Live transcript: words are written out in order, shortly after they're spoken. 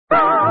During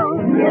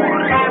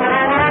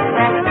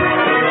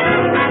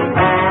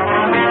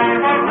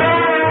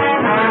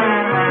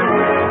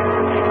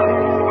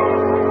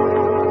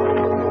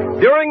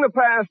the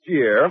past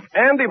year,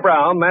 Andy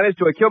Brown managed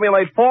to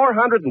accumulate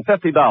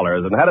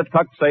 $450 and had it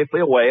tucked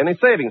safely away in his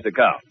savings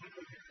account.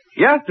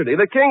 Yesterday,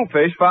 the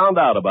Kingfish found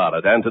out about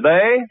it, and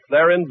today,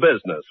 they're in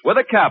business with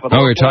a capital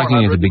of $450. Oh, we're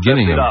talking at the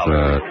beginning of...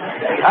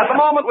 At the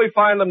moment, we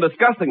find them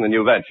discussing the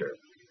new venture.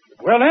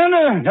 Well,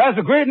 Andy, that's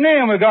a great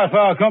name we got for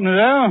our company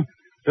there.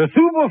 The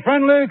Super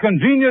Friendly,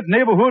 Convenient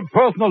Neighborhood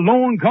Personal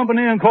Loan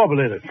Company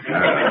Incorporated.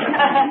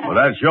 Well,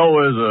 that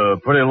sure is a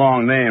pretty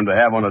long name to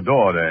have on the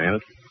door there, ain't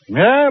it?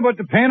 Yeah, but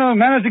the painter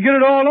managed to get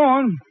it all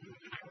on.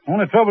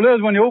 Only trouble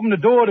is when you open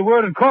the door, the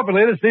word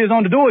incorporated stays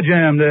on the door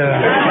jamb there.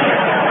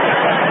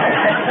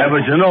 Yeah,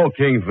 but you know,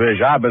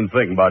 Kingfish, I've been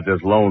thinking about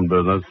this loan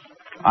business.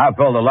 I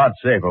felt a lot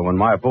safer when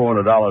my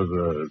 $400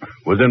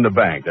 was in the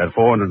bank. That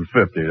 $450,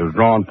 it was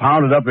drawing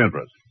pounded up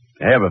interest.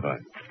 Everything.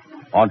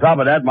 On top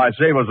of that, my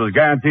savings was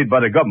guaranteed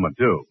by the government,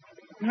 too.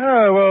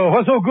 Yeah, well,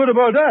 what's so good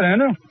about that,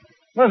 Andy?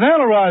 Let's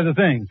analyze the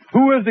thing.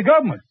 Who is the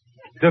government?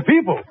 The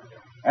people.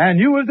 And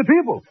you is the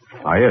people.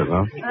 I is,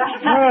 huh?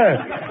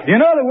 Right.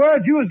 In other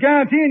words, you is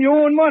guaranteeing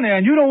your own money,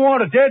 and you don't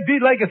want a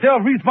deadbeat like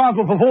yourself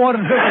responsible for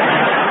 $450.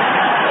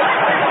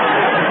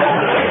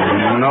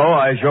 No,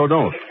 I sure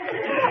don't.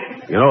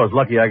 You know, it's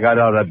lucky I got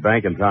out of that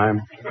bank in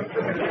time.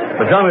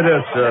 But tell me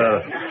this,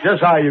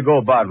 just how you go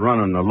about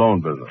running a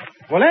loan business.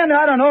 Well, Andy,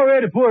 I done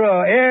already put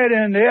an ad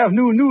in the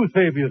afternoon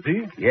newspaper, you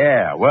see.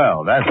 Yeah,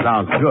 well, that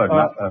sounds good.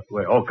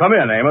 Wait, come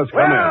in, Amos,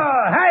 come in.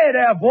 Hi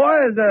there,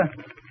 boys.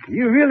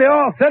 You really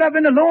all set up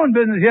in the loan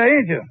business here,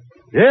 ain't you?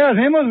 Yes,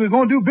 Amos, we're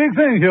going to do big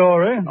things here,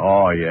 all right?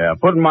 Oh, yeah.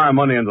 Putting my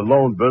money in the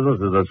loan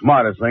business is the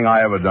smartest thing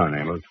I ever done,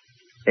 Amos.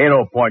 Ain't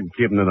no point in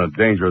keeping it in a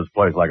dangerous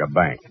place like a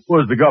bank. Who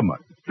is the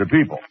government? The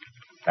people.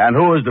 And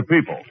who is the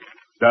people?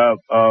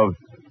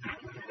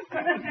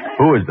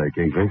 Who is they,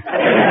 Kingfish?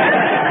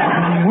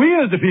 We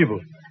is the people.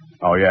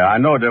 Oh, yeah, I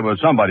know there was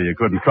somebody you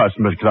couldn't trust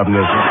mixed up in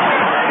this.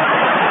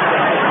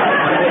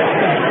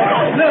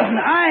 Listen,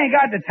 I ain't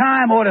got the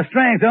time or the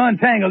strength to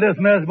untangle this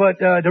mess, but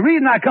the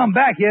reason I come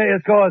back here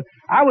is because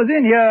I was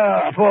in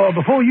here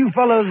before you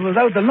fellas was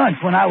out to lunch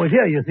when I was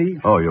here, you see.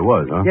 Oh, you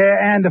was, huh?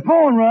 Yeah, and the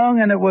phone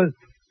rung, and it was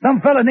some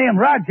fella named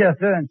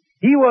Rochester, and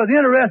he was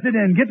interested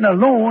in getting a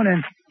loan,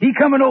 and he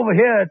coming over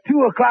here at 2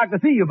 o'clock to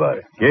see you,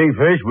 buddy.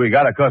 Kingfish, we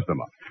got a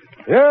customer.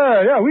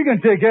 Yeah, we can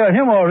take care of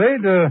him all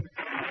right.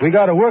 We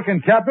got a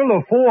working capital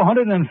of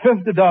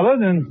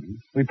 $450, and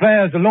we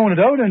plan to loan it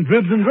out in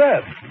dribs and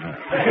drabs.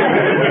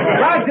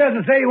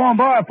 Rochester say you want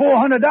to borrow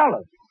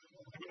 $400.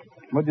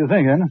 What do you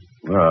think, Anna?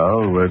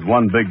 Well, with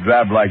one big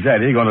drab like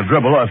that, he's going to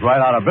dribble us right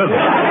out of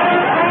business.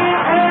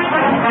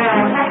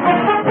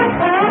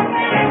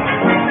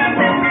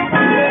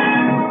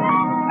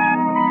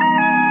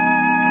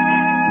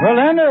 Well,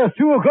 Andy, it's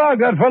 2 o'clock.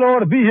 That fellow ought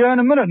to be here in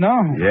a minute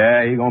now.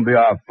 Yeah, he's going to be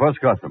our first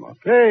customer.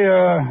 Hey,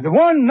 the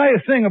one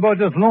nice thing about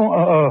this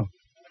loan,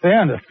 hey,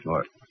 Andy.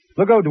 What?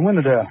 Look out the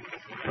window there.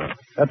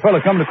 That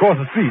fellow coming across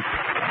the street.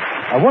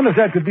 I wonder if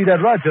that could be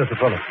that Rochester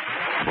fellow.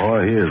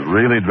 Boy, he is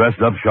really dressed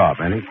up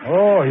sharp, ain't he?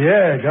 Oh,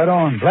 yeah. Got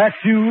on black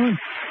shoes,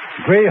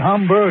 gray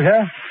Hamburg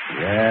hat.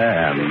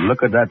 Yeah, and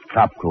look at that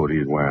top coat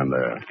he's wearing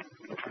there.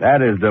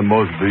 That is the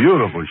most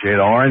beautiful shade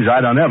of orange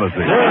I done ever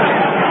seen.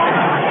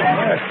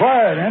 Yeah,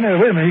 quiet, Andy.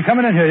 Wait a minute. He's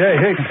coming in here.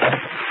 Hey.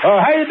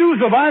 How you do,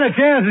 so by any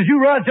chance? Is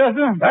you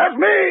Rochester? That's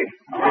me.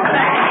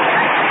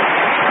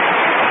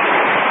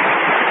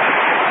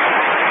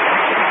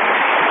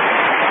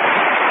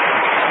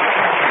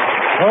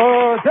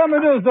 Tell me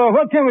this,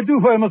 what can we do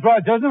for you, Miss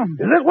Rochester? Is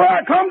this where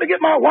I come to get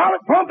my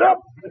wallet pumped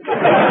up?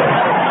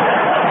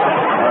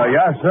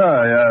 Yes,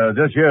 sir.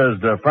 This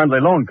here's the Friendly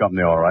Loan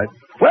Company, all right.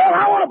 Well,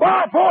 I want to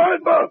borrow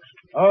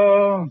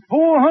 $400.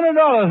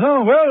 $400,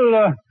 huh?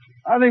 Well,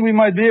 I think we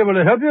might be able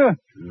to help you.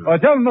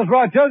 Tell me, Miss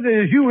Rochester,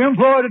 is you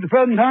employed at the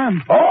present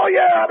time? Oh,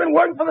 yeah. I've been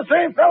working for the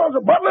same fellow as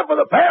a butler for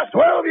the past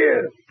 12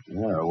 years.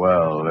 Yeah,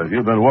 well, if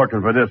you've been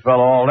working for this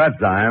fellow all that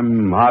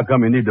time, how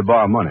come you need to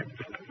borrow money?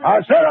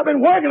 I said I've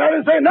been working. I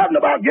didn't say nothing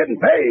about getting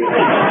paid.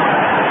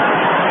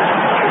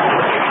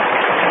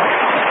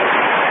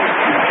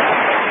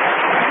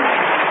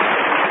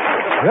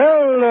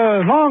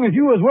 Well, as long as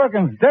you was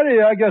working steady,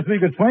 I guess we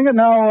could swing it.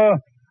 Now,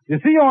 you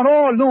see, on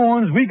all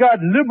loans, we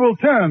got liberal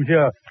terms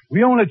here.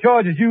 We only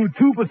charges you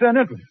 2%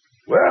 interest.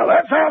 Well,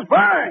 that sounds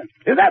fine.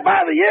 Is that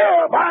by the year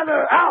or by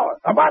the hour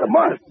or by the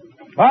month?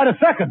 By the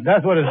second.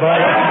 That's what it's by.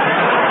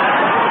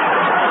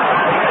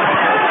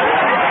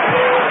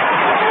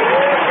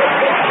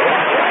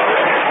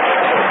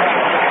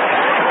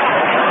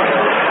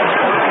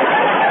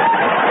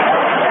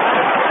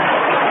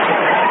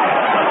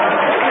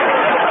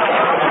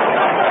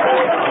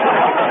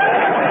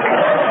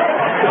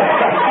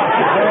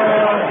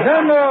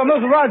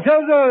 Mr.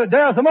 Rochester,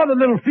 there are some other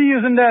little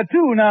fees in there,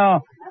 too.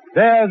 Now,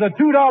 there's a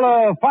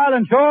 $2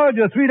 filing charge,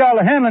 a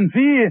 $3 handling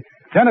fee.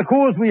 Then, of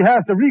course, we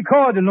have to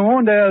record the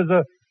loan. There's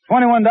a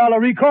 $21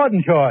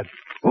 recording charge.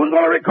 Who's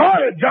going to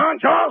record it, John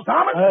Charles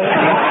Thomas?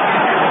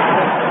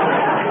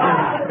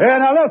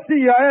 Now, let's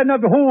see. Adding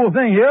up the whole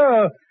thing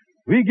here,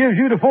 we gives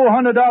you the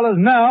 $400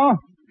 now,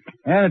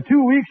 and in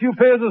 2 weeks you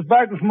pays us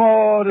back the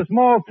small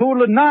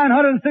total of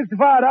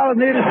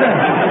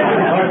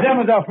 $965.80. Them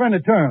is our friendly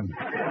terms.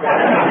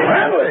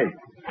 Friendly?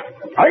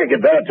 I could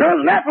get better terms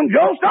than that from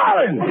Joe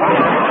Stalin.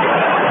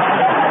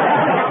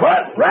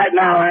 But right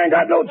now I ain't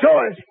got no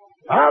choice.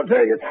 I'll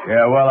take it.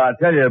 Yeah, well, I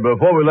tell you,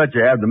 before we let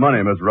you have the money,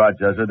 Mr.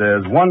 Rochester,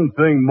 there's one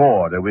thing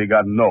more that we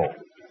got to know.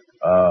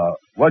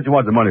 What you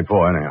want the money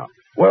for, anyhow?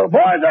 Well,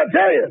 boys, I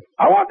tell you,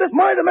 I want this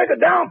money to make a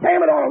down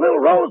payment on a little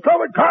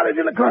rose-covered cottage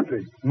in the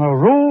country. A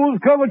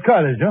rose-covered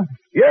cottage, huh?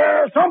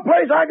 Yeah,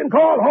 someplace I can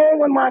call home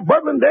when my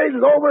burgling days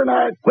is over and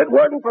I quit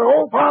working for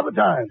old Father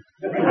Time.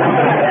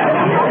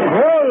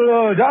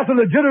 Well, that's a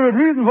legitimate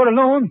reason for the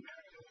loan.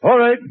 All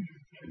right.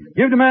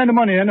 Give the man the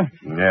money, Andy.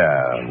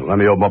 Yeah, let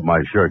me open up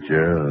my shirt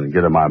here and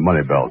get in my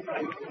money belt.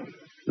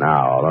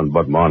 Now, I'll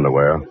unbutton my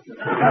underwear.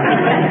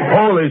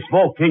 Holy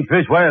smoke,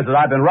 Kingfish, where is it?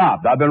 I've been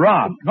robbed. I've been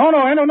robbed. No,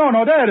 Andy,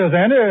 no. There it is,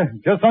 Andy.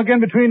 Just sunk in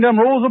between them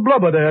rolls of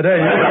blubber there. There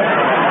you go.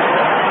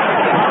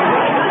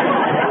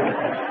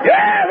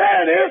 Yeah,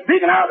 there it is,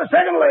 peeking out of the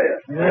second layer.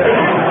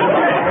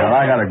 Yeah. Well,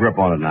 I got a grip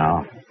on it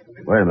now.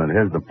 Wait a minute,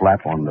 here's the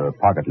flap on the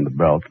pocket in the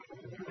belt.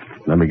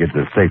 Let me get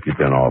the safety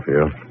pin off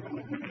here.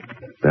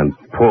 Then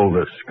pull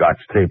this scotch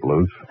tape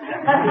loose.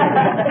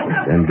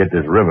 Then get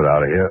this rivet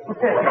out of here.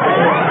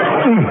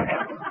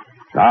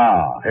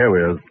 Here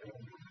we is.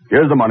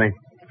 Here's the money.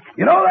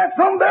 You know that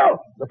some belt?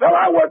 The fellow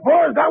I work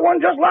for has got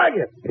one just like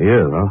it. He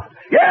is, huh?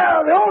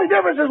 Yeah, the only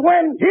difference is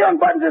when he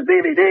unbuttons his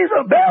DVDs,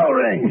 a bell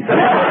rings.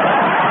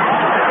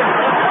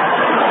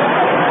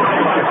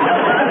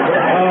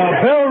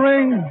 Bell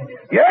ring?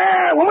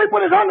 Yeah, when we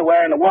put his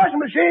underwear in the washing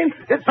machine,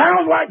 it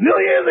sounds like New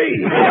Year's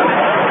Eve.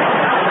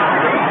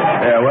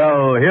 Yeah,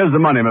 well, here's the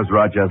money, Mr.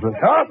 Rochester.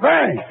 Oh,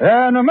 thanks.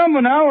 And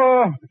remember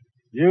now,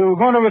 you're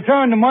going to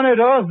return the money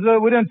to us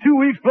within 2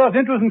 weeks plus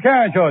interest and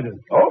carrying charges.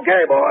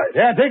 Okay, boys.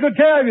 Yeah, take good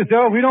care of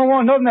yourself. We don't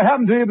want nothing to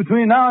happen to you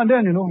between now and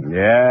then, you know.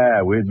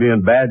 Yeah, we'd be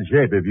in bad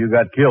shape if you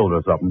got killed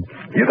or something.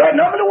 You got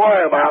nothing to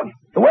worry about.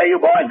 The way you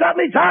boys got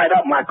me tied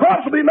up, my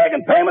corpse will be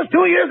making payments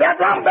 2 years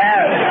after I'm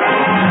dead.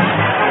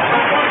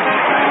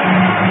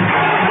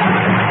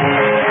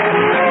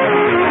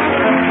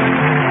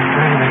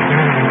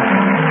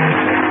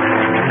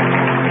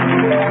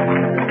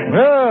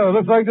 Well,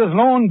 looks like this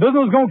loan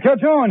business is going to catch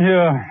on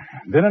here.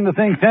 Been in the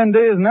thing 10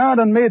 days now,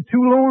 done made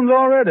 2 loans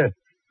already.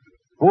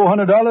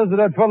 $400 to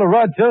that fellow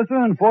Rochester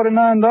and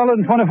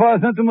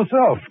 $49.25 to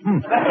myself.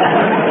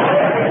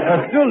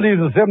 That still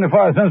leaves us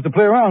 75 cents to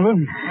play around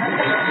with.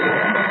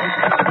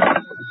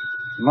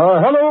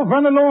 Hello,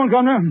 friendly loan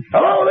company.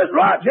 Hello, this is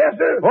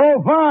Rochester.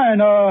 Oh,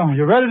 fine.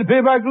 You ready to pay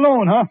back the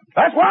loan, huh?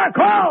 That's why I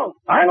called.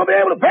 I ain't going to be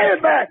able to pay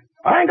it back.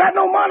 I ain't got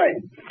no money.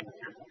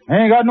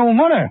 Ain't got no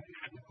money?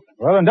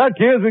 Well, in that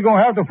case, we're going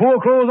to have to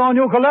foreclose on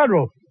your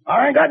collateral.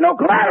 I ain't got no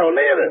collateral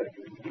neither.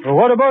 Well,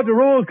 what about the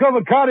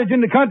rose-covered cottage in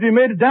the country you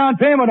made a down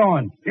payment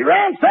on? He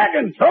ran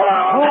second. So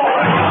long.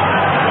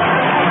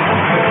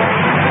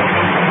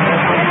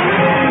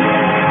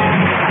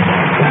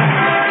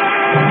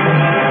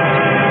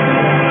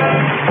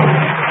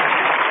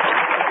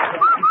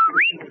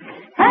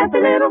 Happy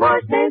little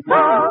wash day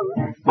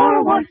song for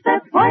a wash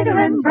that's whiter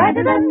and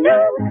brighter than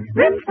new.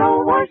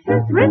 Rinso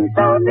washes,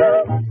 Rinso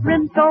new,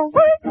 Rinso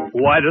white.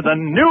 Whiter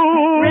than new.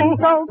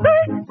 Rinso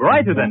white.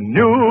 Brighter than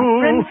new.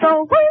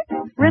 Rinso white.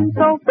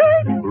 Rinso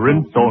white.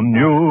 Rinso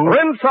new.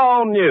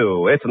 Rinso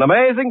new. It's an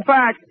amazing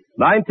fact.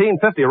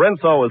 1950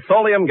 Rinso with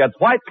Solium gets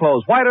white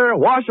clothes whiter,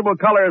 washable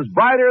colors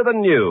brighter than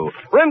new.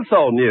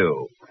 Rinso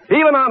new.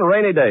 Even on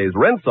rainy days,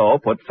 Rinso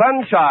puts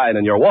sunshine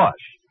in your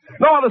wash.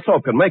 No other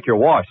soap can make your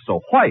wash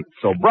so white,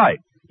 so bright,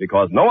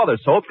 because no other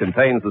soap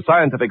contains the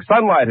scientific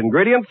sunlight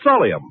ingredient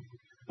Solium.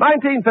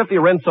 1950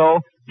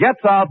 Rinso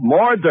gets out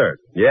more dirt.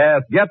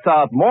 Yes, gets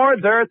out more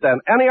dirt than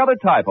any other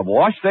type of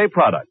wash day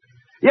product.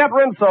 Yet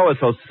Rinso is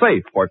so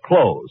safe for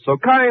clothes, so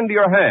kind to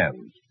your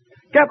hands.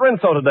 Get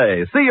Rinso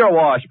today. See your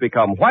wash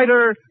become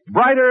whiter,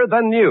 brighter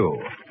than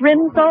new.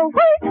 Rinso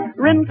white.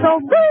 Rinso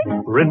white.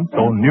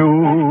 Rinso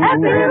new.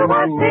 Happy little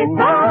wash day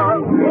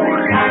song.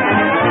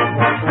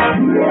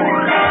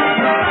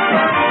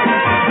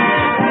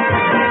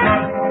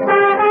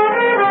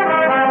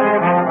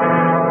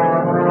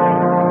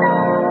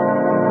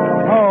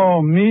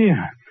 Oh, me.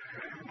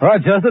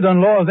 Rochester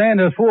done lost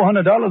Andy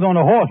 $400 on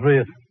a horse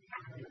race.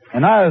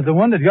 And I was the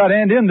one that got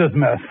Andy in this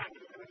mess.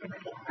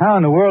 How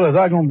in the world is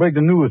I going to break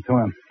the news to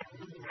him?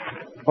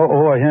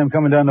 I hear him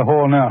coming down the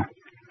hall now.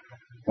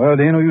 Well,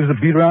 there ain't no use to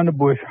beat around the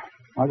bush.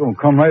 I'm going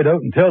to come right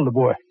out and tell the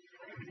boy.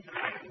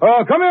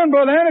 Come in,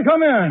 brother Andy,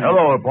 come in.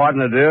 Hello,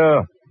 partner,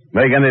 dear.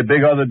 Make any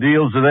big other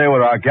deals today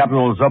with our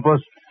capital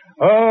surplus?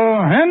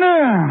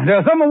 Andy,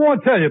 there's something I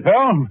want to tell you,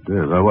 pal.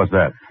 Yes, what's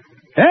that?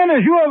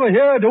 Andy, you ever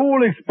hear the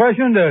old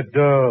expression that,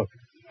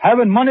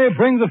 having money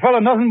brings a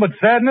fella nothing but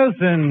sadness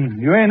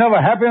and you ain't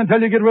never happy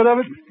until you get rid of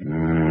it?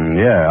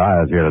 Yeah,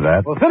 I hear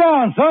that. Well, sit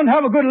down, son.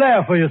 Have a good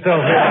laugh for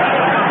yourself.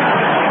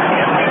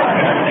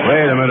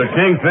 Wait a minute,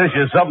 Kingfish,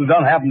 has something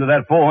done happened to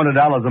that $400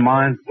 of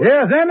mine?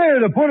 Yes, Andy,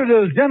 to put it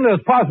as gently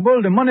as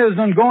possible, the money has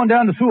done gone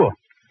down the sewer.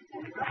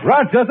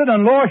 Rochester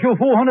done lost you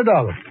 $400.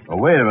 Oh,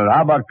 wait a minute.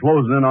 How about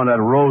closing in on that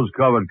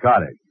rose-covered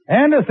cottage?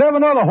 And the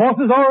 7 other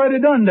horses already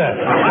done that.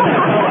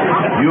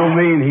 You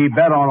mean he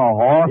bet on a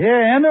horse?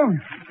 Yeah,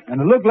 Andy. And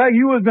it looked like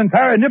you has been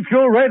tired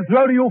nipshow right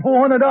through your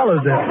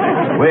 $400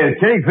 there. Wait,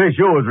 Kingfish,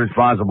 you was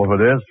responsible for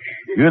this.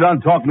 You done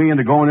talked me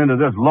into going into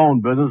this loan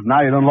business.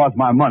 Now you done lost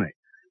my money.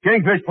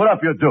 Kingfish, put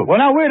up your dukes.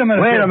 Well, now, wait a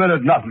minute. Wait a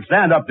minute, nothing.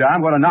 Stand up there.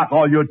 I'm going to knock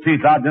all your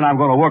teeth out, then I'm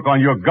going to work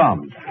on your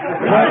gums.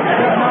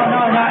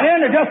 No,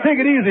 Andy, just take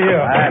it easy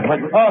here.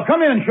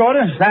 Come in,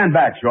 Shorty. Stand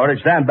back,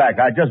 Shorty. Stand back.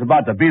 I'm just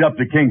about to beat up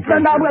the Kingfish.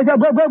 Now, wait a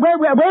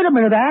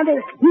minute,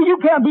 Andy. You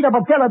can't beat up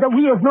a fella that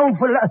we have known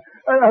for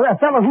a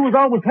fella who's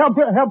always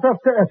helped us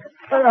to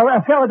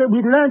a fella that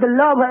we learned to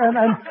love,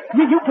 and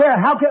you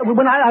can't. How can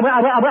when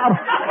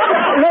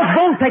let's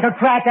both take a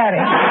crack at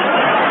it.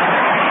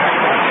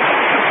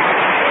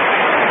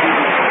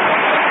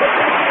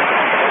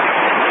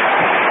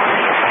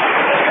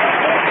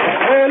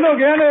 Hey, look,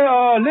 Andy,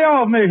 lay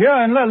off me here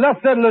and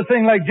let's settle this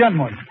thing like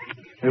gentlemen.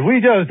 If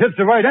we just hit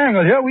the right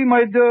angle here, we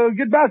might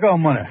get back our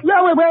money.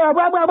 Yeah,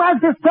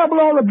 what's this trouble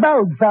all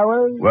about,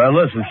 fella? Well,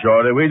 listen,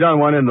 Shorty, we done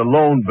went in the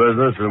loan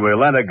business and we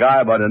lent a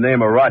guy by the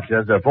name of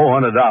Rochester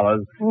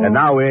 $400, and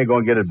now we ain't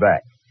gonna get it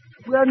back.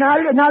 Well, now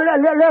listen, if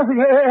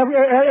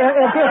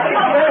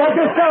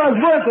this fella's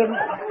working,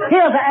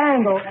 here's the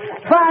angle.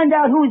 Find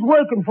out who's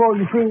working for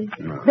you, see?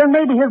 Then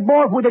maybe his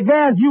boss would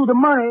advance you the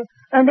money,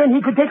 and then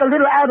he could take a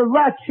little out of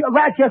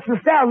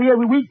Rochester's salary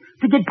every week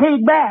to get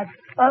paid back.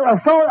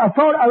 A sort of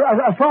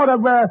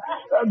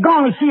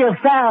garnish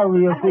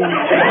salary, you see.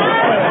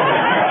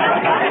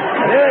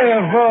 Yeah,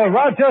 if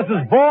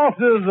Rochester's boss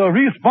is a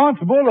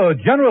responsible,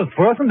 generous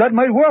person, that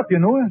might work, you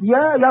know.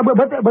 Yeah,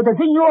 but the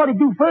thing you ought to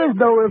do first,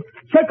 though, is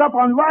check up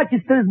on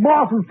Rochester's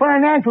boss's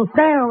financial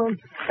standing,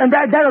 and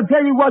that'll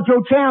tell you what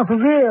your chances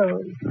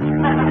is.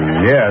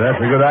 Yeah, that's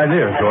a good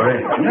idea,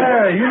 Shorty.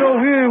 Yeah, you know,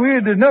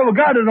 we never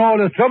got in all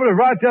this trouble if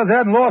Rochester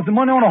hadn't lost the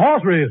money on a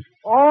horse race.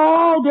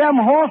 Oh, them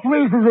horse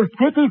races are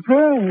sticky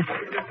things.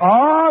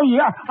 Oh,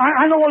 yeah.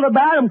 I know all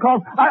about them,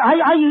 because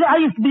I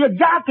used to be a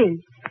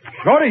jockey.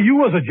 Shorty, you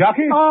was a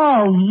jockey?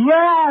 Oh,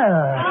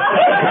 yeah.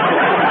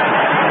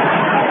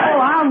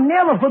 I'll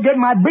never forget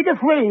my biggest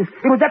race.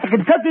 It was at the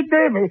Kentucky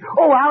Derby.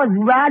 Oh, I was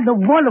riding a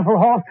wonderful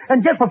horse, and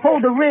just before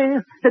the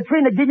race, the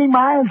trainer gave me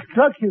my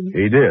instructions.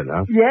 He did,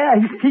 huh? Yeah,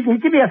 he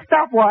gave me a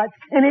stopwatch,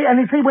 and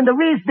he said when the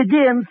race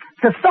begins,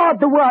 to start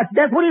the watch.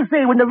 That's what he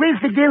said. When the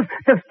race begins,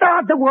 to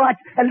start the watch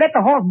and let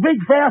the horse break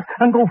fast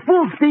and go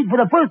full speed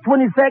for the first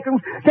 20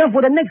 seconds. Then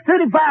for the next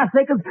 35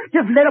 seconds,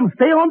 just let him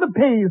stay on the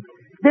pace.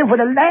 Then for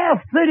the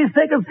last 30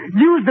 seconds,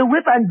 use the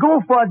whip and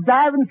go for a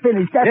diving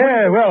finish.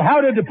 Yeah, well,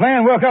 how did the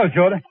plan work out,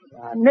 Shorty?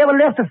 I never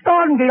left the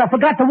starting gate. I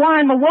forgot to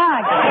wind my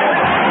watch.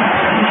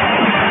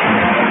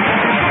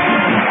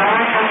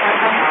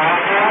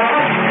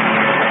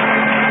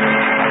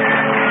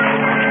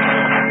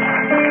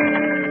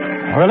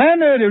 Well, then,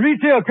 the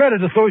Retail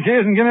Credit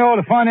Association give me all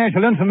the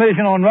financial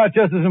information on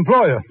Rochester's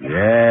employer.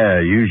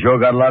 Yeah, you sure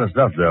got a lot of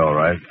stuff there, all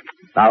right.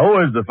 Now,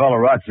 who is the fellow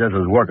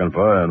Rochester's working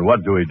for, and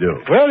what do he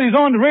do? Well, he's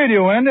on the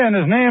radio, Andy, and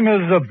his name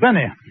is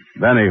Benny.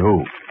 Benny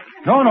who?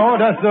 No,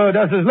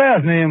 that's his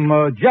last name,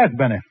 Jack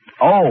Benny.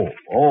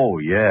 Oh,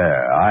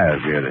 yeah, I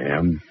have heard of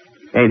him.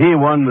 Ain't he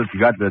one that's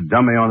got the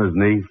dummy on his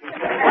knee?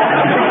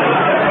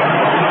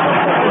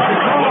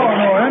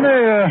 No,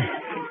 Andy,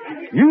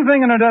 you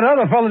thinking of that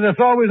other fellow that's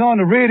always on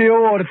the radio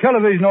or the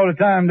television all the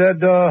time,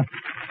 that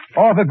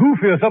Arthur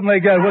Goofy or something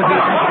like that, was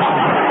it?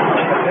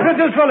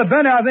 This fellow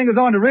Benny, I think, is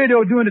on the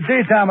radio during the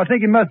daytime. I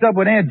think he messed up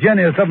with Aunt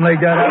Jenny or something like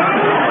that.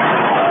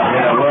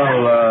 Yeah,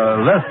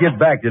 well, let's get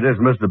back to this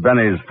Mr.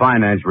 Benny's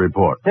finance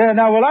report. Yeah,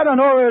 now, well, I done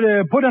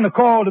already put in a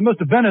call to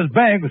Mr. Benny's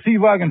bank to see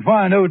if I can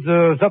find out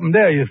something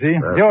there, you see.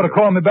 They ought to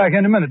call me back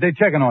in a minute. They're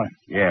checking on it.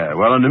 Yeah,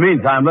 well, in the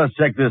meantime, let's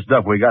check this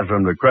stuff we got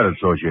from the Credit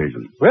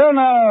Association. Well,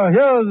 now,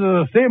 here's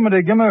a statement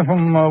they give me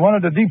from one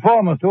of the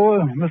department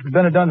stores. Mr.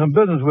 Benny done some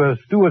business with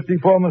Stewart's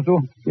department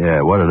store.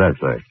 Yeah, what did that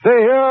say? Say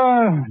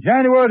here,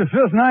 January the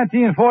 5th,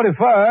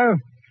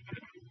 1945,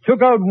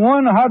 took out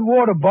one hot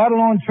water bottle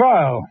on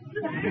trial.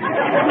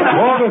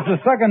 August the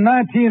 2nd,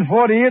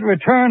 1948,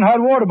 returned hot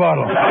water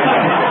bottle.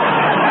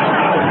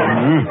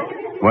 Mm-hmm.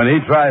 When he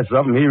tries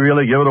something, he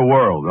really give it a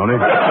whirl, don't he?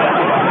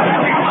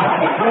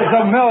 There's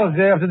something else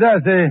after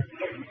that. Say,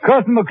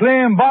 customer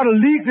claim bottle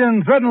leaked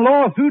and threatened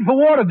lawsuit for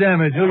water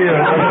damage. Look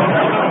here.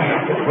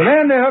 Well,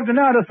 then, up to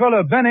now, this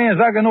fellow Benny ain't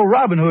like no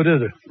Robin Hood,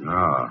 is it?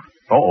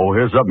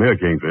 Here's something here,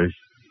 Kingfish.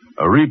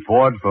 A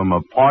report from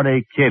a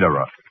party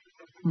caterer.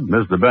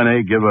 Mr.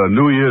 Benny give a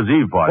New Year's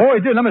Eve party. Oh,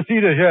 he did. Let me see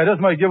this. Yeah, this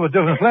might give a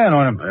different slant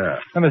on him. Yeah.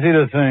 Let me see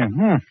this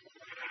thing.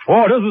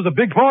 Oh, this was a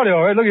big party,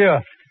 all right. Look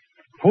here.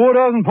 4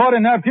 dozen party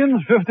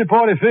napkins, 50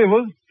 party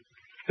favors,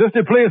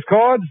 50 place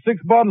cards, 6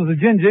 bottles of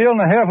ginger ale,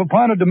 and a half a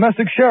pint of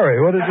domestic sherry.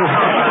 What is this?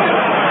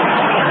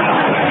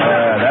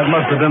 That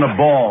must have been a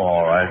ball,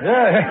 all right.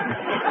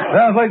 Yeah.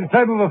 Sounds like the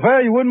type of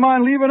affair you wouldn't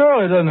mind leaving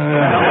early, doesn't it?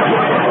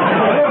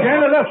 Look,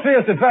 Andy, let's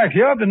face the facts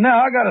here. Up to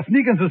now, I got a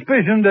sneaking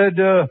suspicion that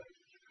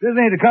this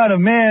ain't the kind of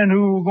man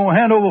who's going to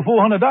hand over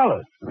 $400.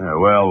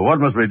 Well, what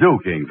must we do,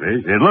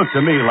 Kingfish? It looks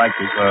to me like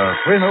the,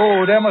 Wait a minute.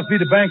 Oh, that must be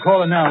the bank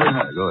calling now. Wait a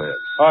minute. Go ahead.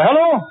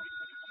 Hello?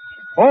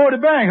 Oh, the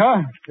bank,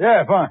 huh?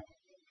 Yeah, fine.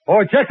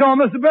 Oh, check on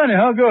Mr. Benny,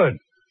 huh? Good.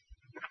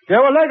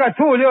 Yeah, well, like I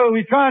told you,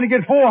 we're trying to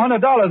get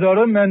 $400 out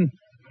of him, and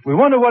we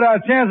wonder what our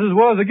chances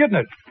was of getting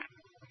it.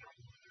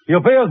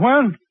 He'll pay us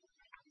when?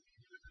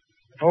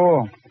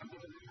 Oh.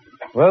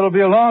 Well, it'll be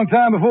a long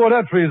time before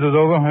that freezes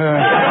over. Yeah.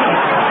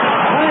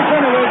 Thanks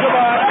anyway.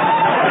 Goodbye.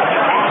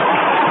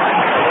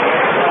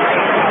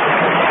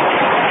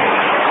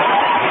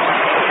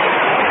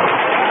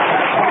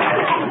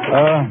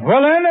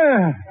 Well, then,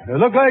 it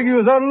looked like you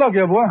was out of luck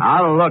here, boy.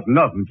 Out of luck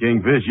nothing,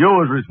 Kingfish. You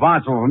was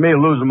responsible for me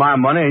losing my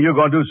money, and you're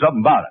going to do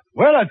something about it.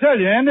 Well, I tell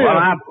you, Andy. Well,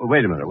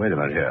 wait a minute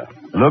here.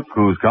 Look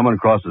who's coming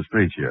across the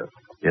street here.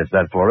 It's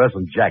that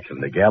fluorescent Jackson,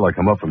 the gal that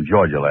come up from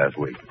Georgia last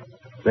week.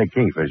 Say,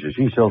 Kingfish, is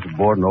she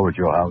self-boarding over at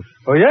your house?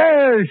 Oh,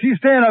 yeah, she's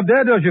staying up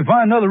there till she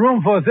find another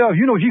room for herself.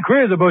 You know she's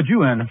crazy about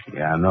you, Andy.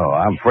 Yeah, I know.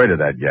 I'm afraid of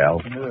that gal.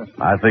 Yeah.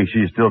 I think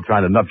she's still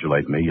trying to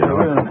nuptialate me, you know.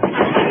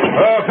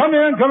 Come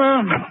in.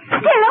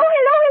 Hello.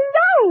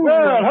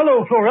 Well,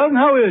 hello, Florence.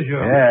 How is you?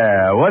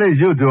 Yeah, what is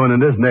you doing in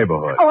this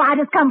neighborhood? Oh, I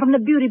just come from the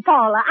beauty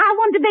parlor. I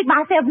wanted to make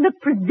myself look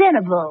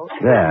presentable.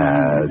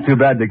 Yeah, too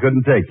bad they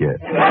couldn't take you.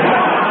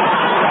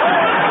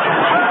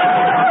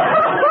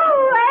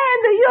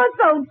 You're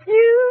so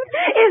cute.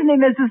 Isn't he,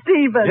 Mr.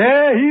 Stevens?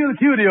 Yeah, he's a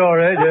cutie, all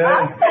right,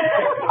 yeah.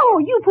 Oh,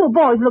 you poor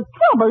boys look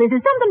troubled. Is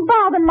there something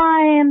bothering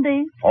my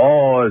Andy?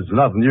 Oh, it's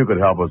nothing you could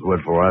help us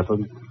with, Florence.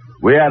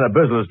 We had a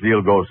business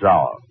deal go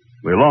sour.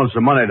 We loaned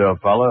some money to a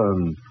fella,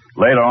 and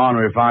later on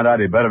we found out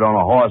he betted on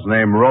a horse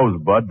named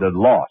Rosebud that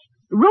lost.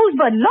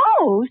 Rosebud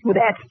lost? Well,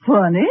 that's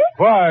funny.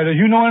 Why, do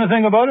you know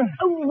anything about it?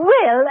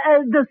 Well,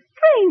 the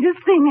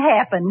strangest thing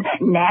happened.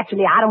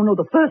 Naturally, I don't know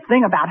the first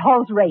thing about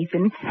horse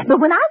racing, but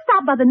when I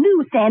stopped by the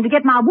newsstand to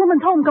get my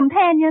Woman's Home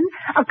Companion,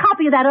 a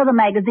copy of that other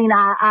magazine,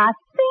 I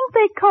think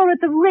they call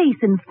it the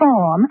Racing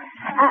Farm,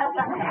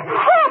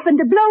 happened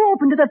to blow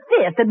open to the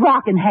fifth at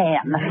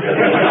Rockingham.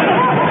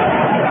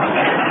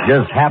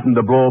 Just happened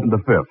to blow open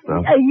the fifth,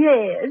 huh?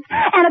 Yes.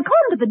 And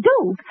according to the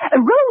Duke,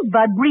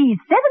 Rosebud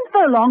breezed 7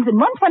 furlongs in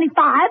 125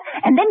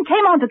 and then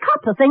came on to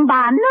cut the thing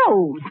by a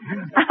nose.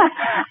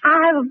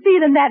 I have a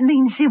feeling that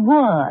means she won.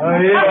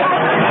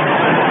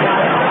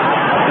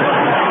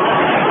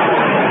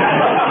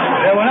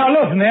 Yeah, well, now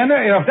listen, Andy.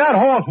 If that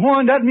horse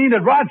won, that means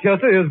that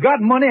Rochester has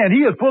got money and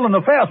he is pulling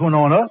the fast one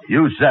on us.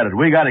 You said it.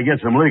 We got to get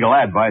some legal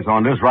advice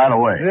on this right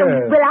away.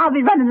 Yeah. Well, I'll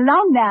be running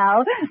along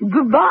now.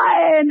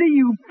 Goodbye, Andy,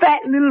 you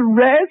fat little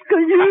rascal,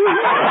 you.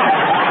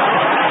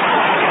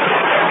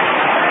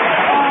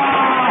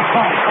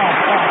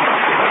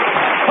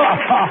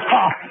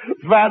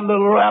 Fat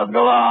little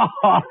rascal.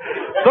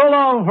 So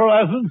long,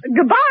 Florence.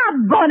 Goodbye,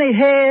 bunny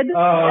head.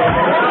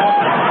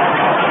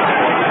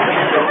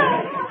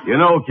 You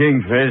know,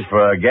 Kingfish,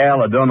 for a gal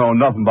that don't know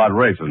nothing about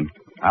racing,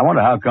 I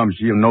wonder how come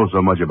she knows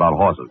so much about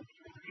horses.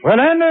 Well,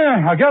 Andy,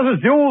 I guess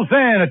it's the old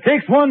saying, it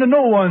takes one to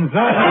know one,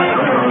 son.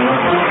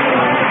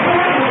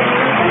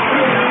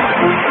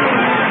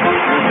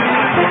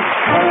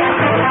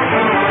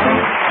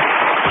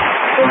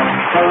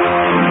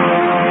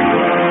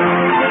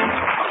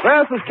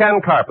 This is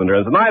Ken Carpenter,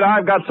 and tonight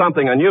I've got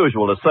something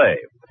unusual to say.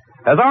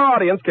 As our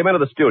audience came into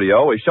the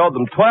studio, we showed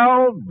them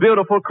 12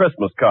 beautiful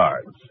Christmas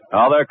cards.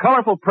 Now, they're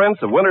colorful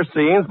prints of winter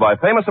scenes by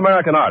famous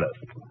American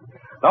artists.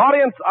 Now,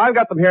 audience, I've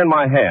got them here in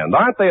my hand.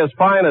 Aren't they as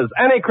fine as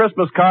any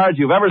Christmas cards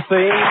you've ever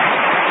seen?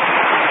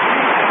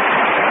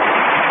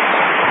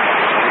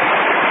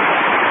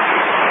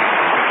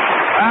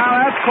 Well,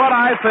 that's what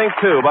I think,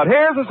 too. But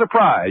here's a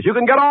surprise. You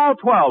can get all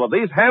 12 of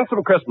these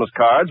handsome Christmas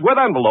cards with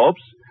envelopes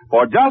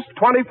for just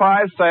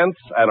 25 cents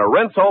and a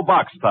Rinso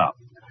box top.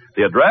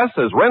 The address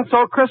is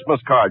Rinso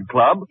Christmas Card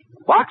Club,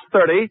 Box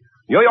 30,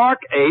 New York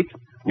 8,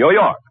 New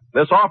York.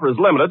 This offer is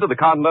limited to the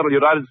continental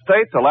United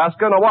States,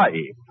 Alaska, and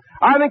Hawaii.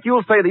 I think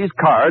you'll say these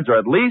cards are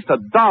at least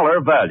 $1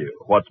 value.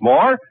 What's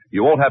more,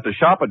 you won't have to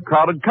shop at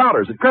crowded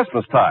counters at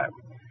Christmas time.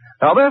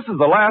 Now, this is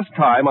the last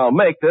time I'll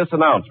make this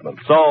announcement,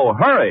 so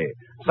hurry.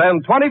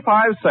 Send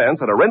 25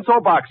 cents and a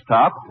Rinso box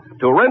top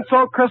to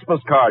Rinso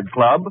Christmas Card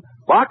Club,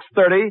 Box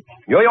 30,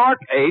 New York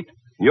 8,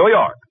 New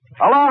York.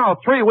 Allow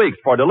 3 weeks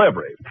for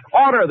delivery.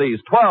 Order these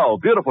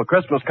 12 beautiful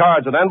Christmas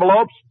cards and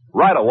envelopes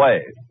right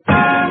away.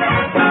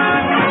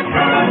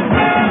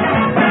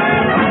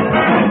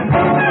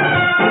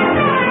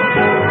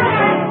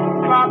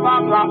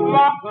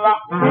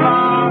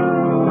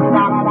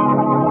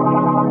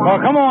 Well,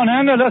 come on,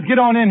 Andy. Let's get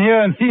on in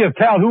here and see if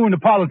Calhoun, the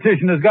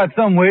politician, has got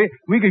some way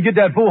we could get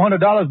that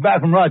 $400 back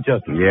from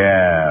Rochester.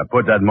 Yeah,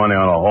 put that money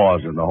on a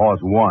horse, and the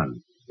horse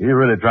won. He's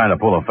really trying to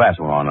pull a fast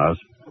one on us.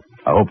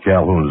 I hope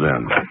Calhoun's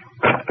in.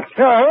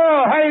 Yeah,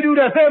 well, how you do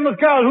that there, Miss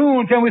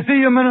Calhoun? Can we see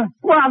you a minute?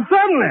 Well,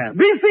 certainly.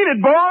 Be seated,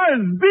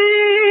 boys. Be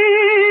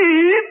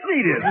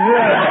seated.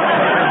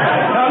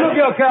 Yeah. Now, look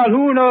here, Well,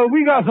 Calhoun,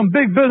 we got some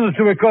big business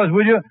to discuss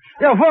with you.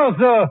 Yeah, first,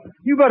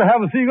 you better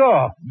have a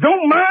cigar.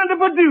 Don't mind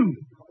if I do.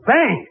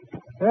 Thanks.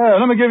 Yeah,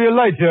 let me give you a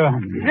light here.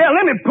 Yeah,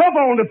 let me puff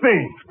on the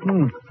thing.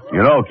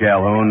 You know,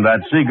 Calhoun,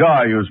 that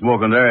cigar you're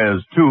smoking there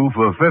is 2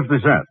 for 50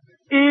 cents.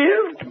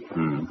 Is?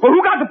 Well, who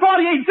got the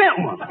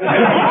 48-cent one? Wait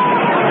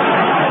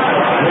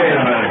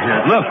a minute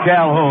here. Look,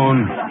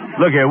 Calhoun.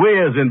 Look here, we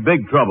is in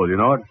big trouble, you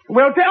know it?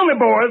 Well, tell me,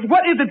 boys,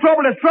 what is the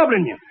trouble that's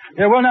troubling you?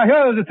 Yeah, well, now,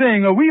 here's the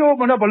thing. We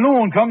opened up a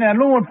loan company and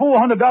loaned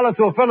 $400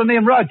 to a fellow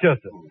named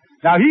Rochester.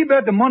 Now, he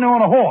bet the money on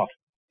a horse.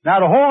 Now,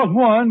 the horse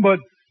won, but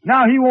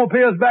now he won't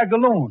pay us back the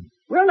loan.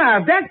 Well, now,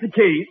 if that's the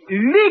case,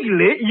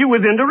 legally, you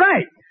was in the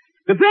right.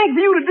 The thing for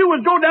you to do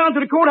is go down to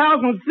the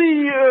courthouse and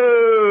see,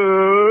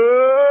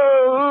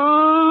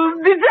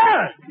 the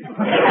judge.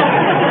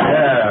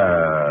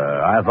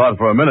 Yeah, I thought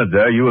for a minute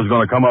there you was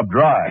going to come up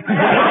dry.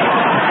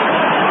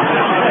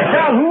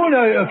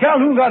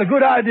 Calhoun got a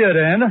good idea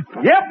then.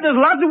 Yep, there's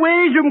lots of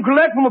ways you can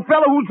collect from a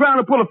fellow who's trying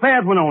to pull a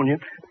fast one on you.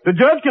 The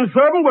judge can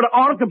serve him with an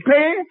order to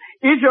pay,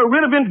 issue a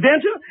writ of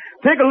indenture,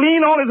 take a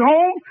lien on his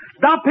home,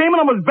 stop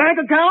payment on his bank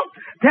account,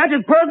 attach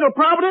his personal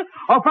property,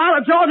 or file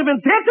a charge of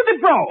intent to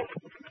defraud.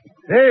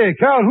 Hey,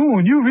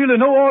 Calhoun, you really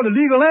know all the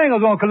legal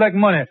angles on collect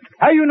money.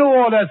 How you know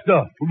all that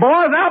stuff?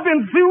 Boys, I've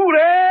been sued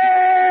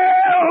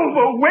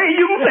every way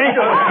you can think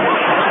of.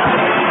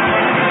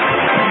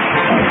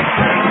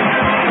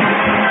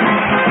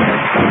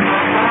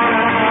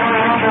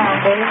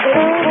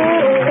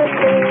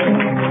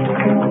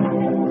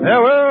 Yeah,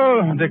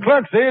 well, the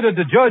clerk say that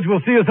the judge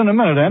will see us in a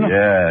minute, then.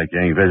 Yeah,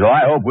 Kingfish. Well,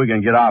 I hope we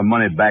can get our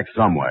money back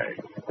some way.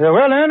 Yeah,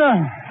 well, then,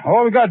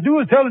 all we got to do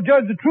is tell the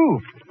judge the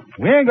truth.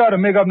 We ain't got to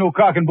make up no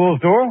cock and bull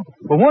story.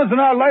 But once in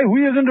our life,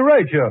 we is in the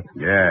right here.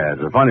 Yeah,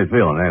 it's a funny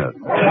feeling, ain't it?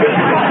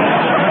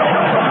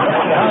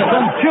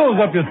 Some chills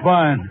up your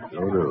spine.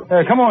 So do.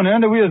 Hey, come on,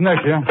 Andy. We is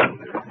next here.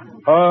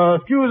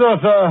 Excuse us.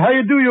 How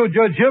you do, your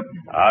judgeship?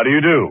 How do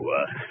you do?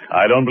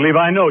 I don't believe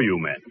I know you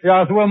men.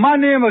 Yeah, well, my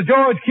name is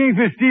George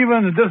Kingfish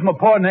Stevens, and this is my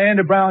partner,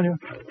 Andy Brown here.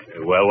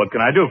 Well, what can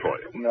I do for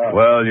you?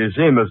 Well, you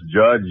see, Mr.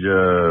 Judge,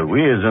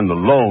 we is in the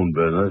loan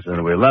business,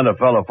 and we lent a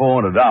fellow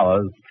 $400,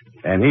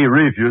 and he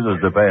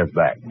refuses to pay us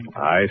back.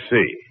 I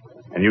see.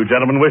 And you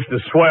gentlemen wish to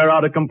swear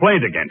out a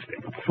complaint against him.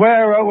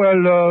 Swear,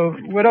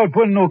 without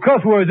putting no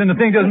cuss words in the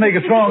thing, just make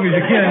it strong as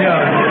you can,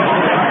 yeah.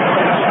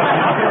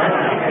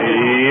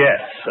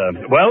 Yes.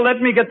 Well,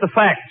 let me get the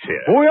facts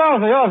here. Oh, yeah,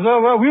 sir.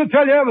 Well, we'll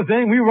tell you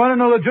everything. We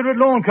run a legitimate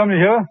loan company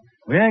here.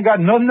 We ain't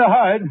got nothing to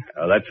hide.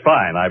 That's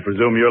fine. I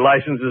presume your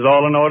license is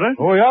all in order?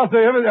 Oh, yeah,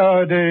 sir.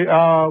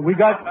 We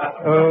got,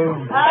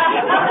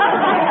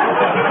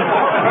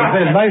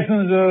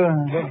 license,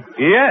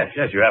 Yes,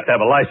 you have to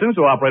have a license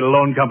to operate a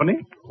loan company.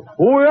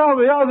 Oh, yeah,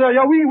 we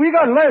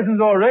got a license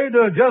all right.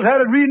 Just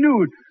had it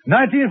renewed.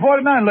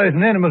 1949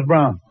 license, ain't it, Miss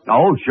Brown?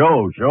 Oh,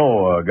 sure.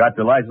 Got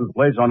the license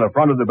plate on the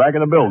front of the back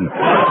of the building.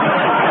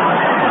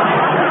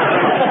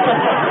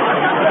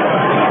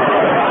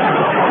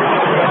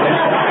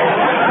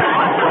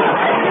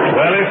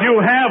 Well, if you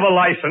have a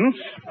license,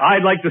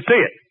 I'd like to see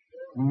it.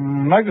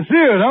 Like to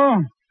see it, huh?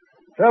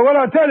 Well,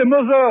 I tell you,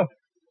 Miss,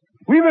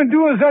 we've been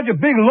doing such a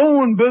big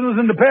loan business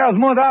in the past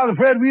month, I was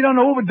afraid we done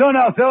overdone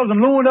ourselves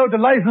and loaned out the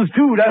license,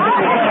 too. That's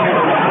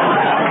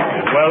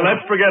Well,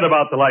 let's forget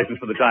about the license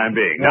for the time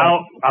being.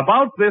 Now,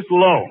 about this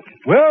loan.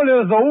 Well,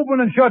 there's an open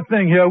and shut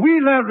thing here.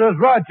 We lent this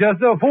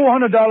Rochester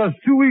 $400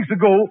 2 weeks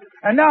ago,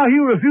 and now he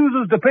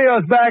refuses to pay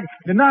us back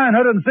the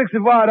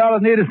 $965.80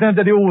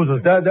 that he owes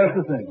us. That's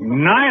the thing.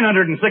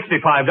 $965?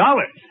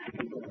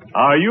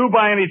 Are you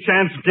by any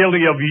chance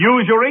guilty of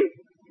usury?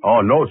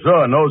 Oh, no,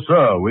 sir.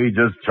 We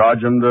just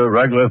charge him the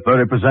regular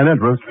 30%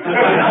 interest.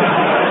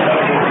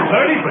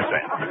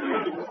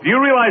 30%? Do you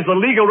realize the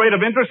legal rate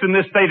of interest in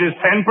this state is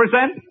 10%?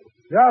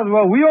 Yeah,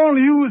 well, we only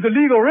use the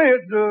legal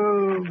rate,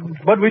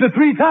 but we did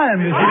 3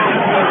 times, you see.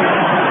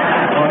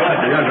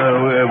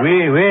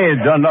 We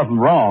ain't done nothing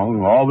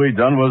wrong. All we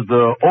done was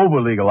to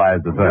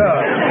over-legalize the thing.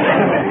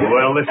 Yeah.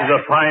 Well, this is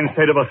a fine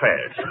state of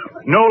affairs.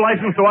 No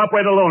license to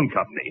operate a loan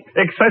company.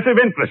 Excessive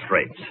interest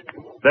rates.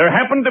 There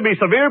happen to be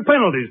severe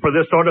penalties for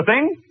this sort of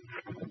thing.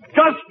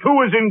 Just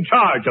who is in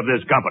charge of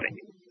this company?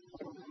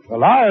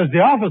 Well, I was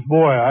the office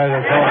boy.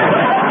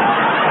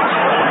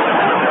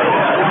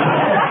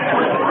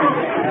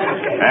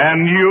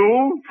 And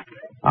you?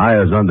 I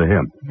is under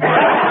him.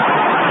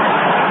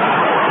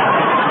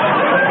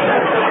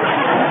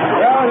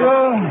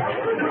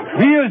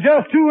 We is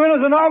just 2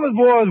 innocent office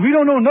boys. We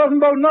don't know nothing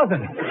about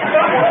nothing.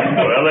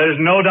 Well, there's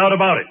no doubt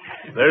about it.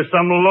 There's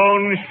some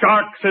loan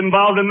sharks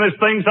involved in this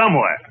thing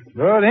somewhere.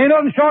 Well, there ain't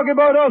nothing sharky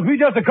about us. We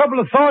just a couple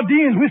of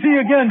sardines. We see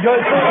you again,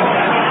 Judge.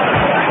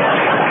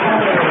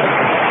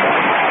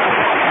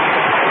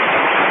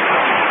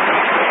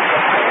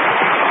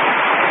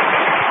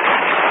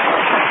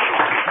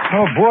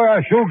 Oh, boy,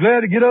 I'm sure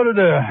glad to get out of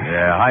there.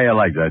 Yeah, how you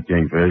like that,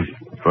 Kingfish?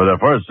 For the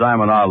first time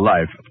in our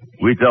life,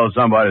 we tell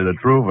somebody the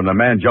truth and the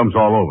man jumps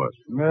all over us.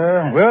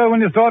 Well,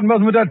 when you start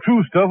messing with that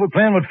true stuff, we're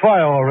playing with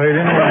fire all right,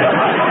 anyway.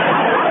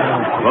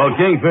 Well,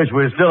 Kingfish,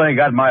 we still ain't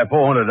got my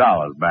 $400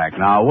 back.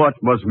 Now, what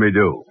must we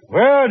do?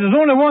 Well, there's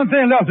only one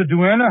thing left to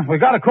do, Anna. We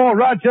got to call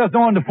Rochester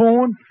on the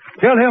phone,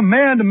 tell him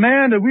man to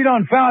man that we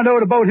done found out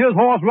about his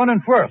horse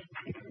running first,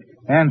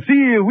 and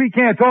see if we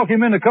can't talk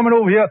him into coming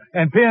over here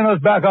and paying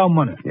us back our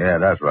money. Yeah,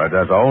 that's right.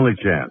 That's our only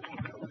chance.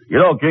 You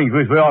know,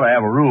 Kingfish, we ought to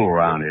have a rule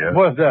around here.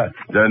 What's that?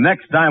 The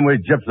next time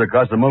we gyps a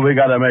customer, we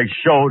got to make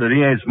sure that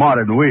he ain't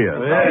smarter than we is.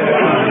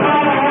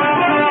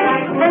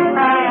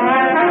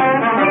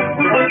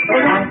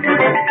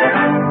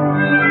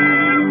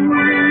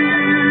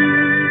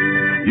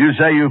 You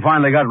say you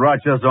finally got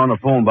Rochester on the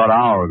phone about an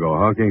hour ago,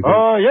 huh,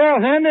 Kingfish? Yes,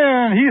 Andy,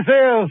 and he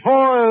says as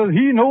far as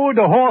he knows,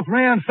 the horse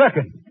ran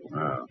second.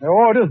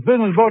 All this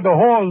business about the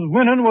horse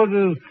winning was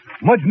as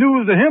much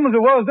news to him as it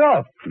was to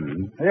us.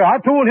 Mm-hmm. Yeah,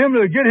 I told him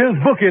to get his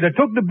bookie that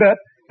took the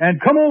bet and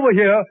come over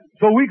here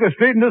so we could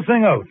straighten this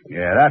thing out.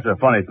 Yeah, that's a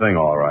funny thing,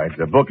 all right.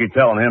 The bookie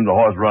telling him the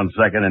horse runs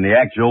second and the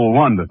actual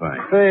won the thing.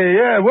 Hey,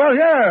 yeah.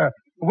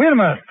 Wait a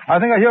minute.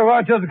 I think I hear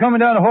Rochester coming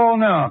down the hall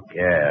now.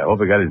 Yeah, hope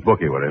he got his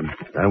bookie with him.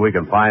 Then we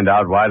can find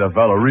out why the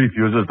fellow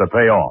refuses to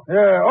pay off.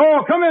 Yeah.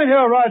 Oh, come in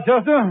here,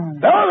 Rochester.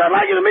 Fellas, I'd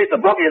like you to meet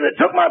the bookie that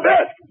took my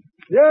bet.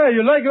 Yeah,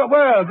 you like it?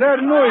 Well, glad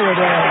to know you,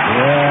 Dad.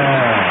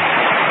 Yeah.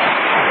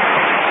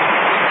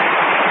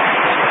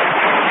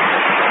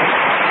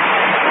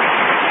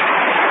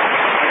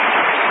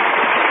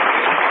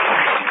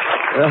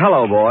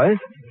 Hello, boys.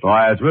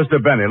 Why, it's Mr.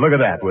 Benny. Look at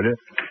that, will you?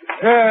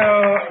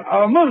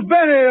 Miss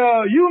Benny,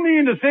 you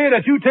mean to say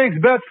that you takes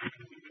bets?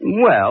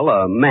 Well,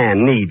 a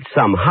man needs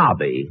some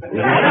hobby.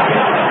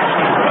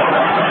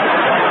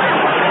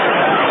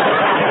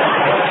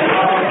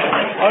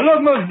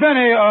 Look, Miss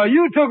Benny,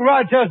 you took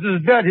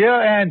Rochester's bet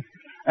here,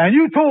 and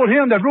you told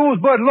him that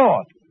Rosebud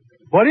lost.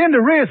 But in the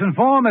racing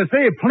form, it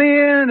say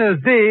plain as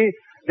day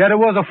that it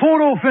was a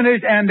photo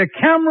finish, and the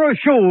camera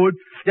showed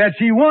that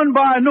she won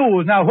by a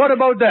nose. Now, what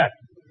about that?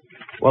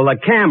 Well, the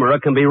camera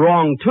can be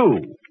wrong, too.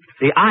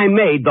 See, I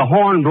made the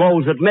horn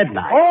blows at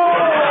midnight.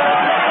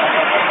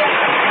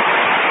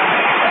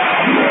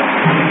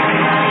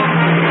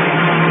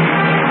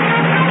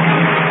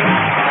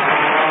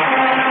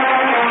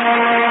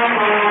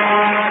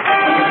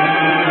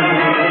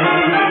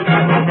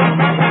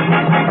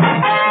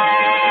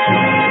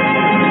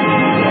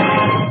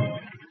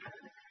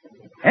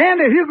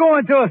 And if you go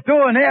into a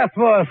store and ask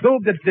for a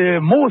soap that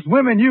most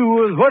women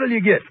use, what'll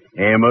you get?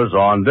 Amos,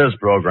 on this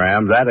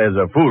program, that is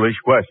a foolish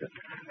question.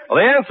 Well,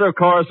 the answer, of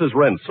course, is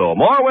Rinso.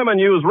 More women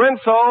use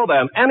Rinso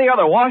than any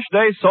other wash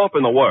day soap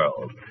in the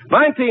world.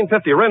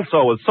 1950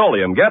 Rinso with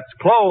Solium gets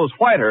clothes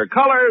whiter,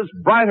 colors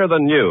brighter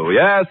than new.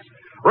 Yes,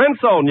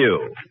 Rinso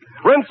new.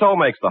 Rinso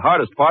makes the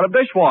hardest part of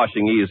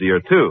dishwashing easier,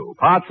 too.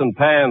 Pots and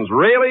pans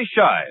really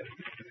shine.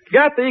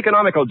 Get the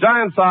economical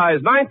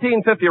giant-size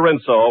 1950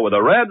 Rinso with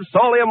a red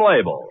Solium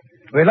label.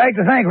 We'd like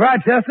to thank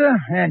Rochester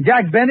and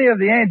Jack Benny of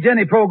the Aunt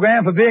Jenny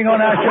program for being on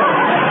our show.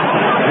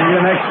 See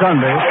you next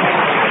Sunday.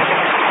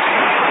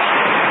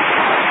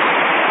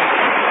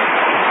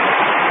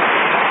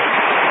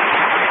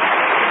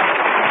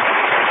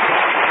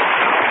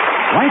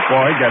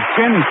 Lifebuoy Gets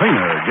Skin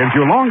Cleaner gives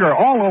you longer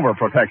all-over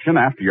protection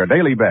after your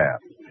daily bath.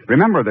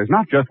 Remember, there's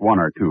not just one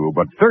or two,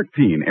 but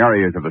 13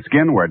 areas of the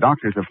skin where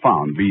doctors have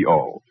found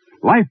BO.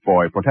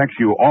 Lifebuoy protects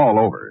you all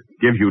over,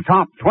 gives you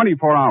top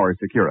 24-hour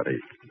security.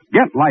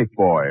 Get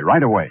Lifebuoy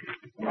right away.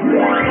 Be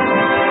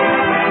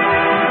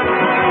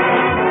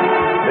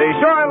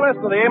sure and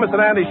listen to the Amos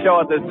and Andy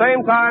Show at the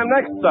same time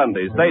next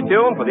Sunday. Stay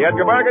tuned for the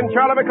Edgar Bergen,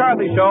 Charlie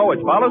McCarthy Show,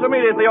 which follows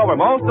immediately over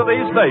most of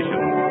these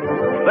stations.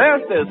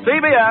 This is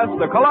CBS,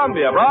 the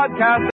Columbia Broadcasting